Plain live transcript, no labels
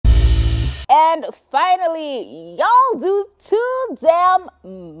and finally, y'all do too damn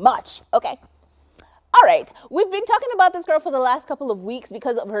much. Okay. All right, we've been talking about this girl for the last couple of weeks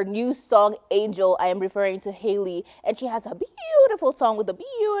because of her new song, Angel. I am referring to Halle, and she has a beautiful song with a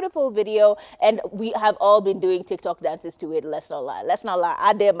beautiful video, and we have all been doing TikTok dances to it. Let's not lie. Let's not lie.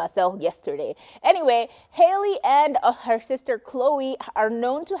 I did myself yesterday. Anyway, Halle and her sister Chloe are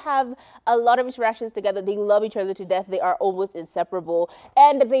known to have a lot of interactions together. They love each other to death. They are almost inseparable,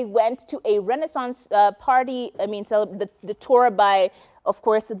 and they went to a Renaissance party. I mean, the tour by, of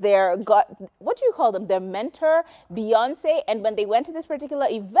course, their what do you call them? Their mentor, Beyonce. And when they went to this particular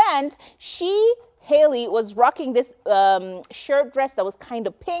event, Halle was rocking this shirt dress that was kind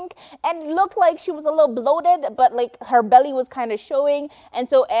of pink and looked like she was a little bloated, but like her belly was kind of showing. And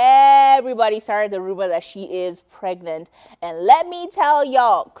so everybody started the rumor that she is pregnant. And let me tell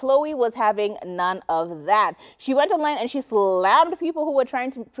y'all, Chloe was having none of that. She went online and she slammed people who were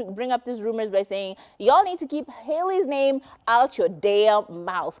trying to bring up these rumors by saying, y'all need to keep Halle's name out your damn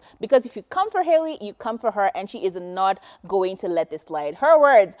mouth, because if you come for Halle, you come for her, and she is not going to let this slide. Her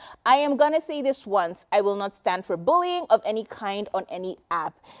words: I am gonna say this once, I will not stand for bullying of any kind on any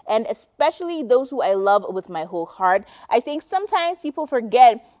app, and especially those who I love with my whole heart. I think sometimes people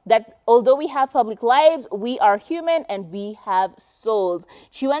forget that although we have public lives, we are human and we have souls.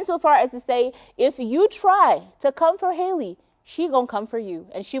 She went so far as to say, if you try to come for Halle, she gonna come for you,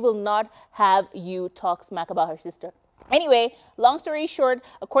 and she will not have you talk smack about her sister. Anyway, long story short,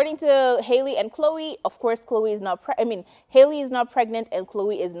 according to Halle and Chloe, of course, Halle is not pregnant, and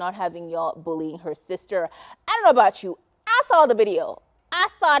Chloe is not having y'all bullying her sister. I don't know about you. I saw the video.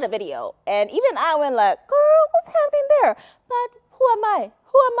 And even I went like, girl, what's happening there? But who am I?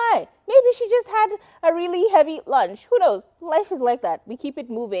 Maybe she just had a really heavy lunch. Who knows? Life is like that. We keep it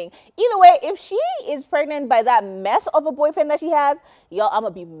moving. Either way, if she is pregnant by that mess of a boyfriend that she has, y'all, I'm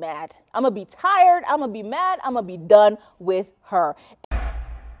gonna be mad. I'm gonna be tired. I'm gonna be mad. I'm gonna be done with her.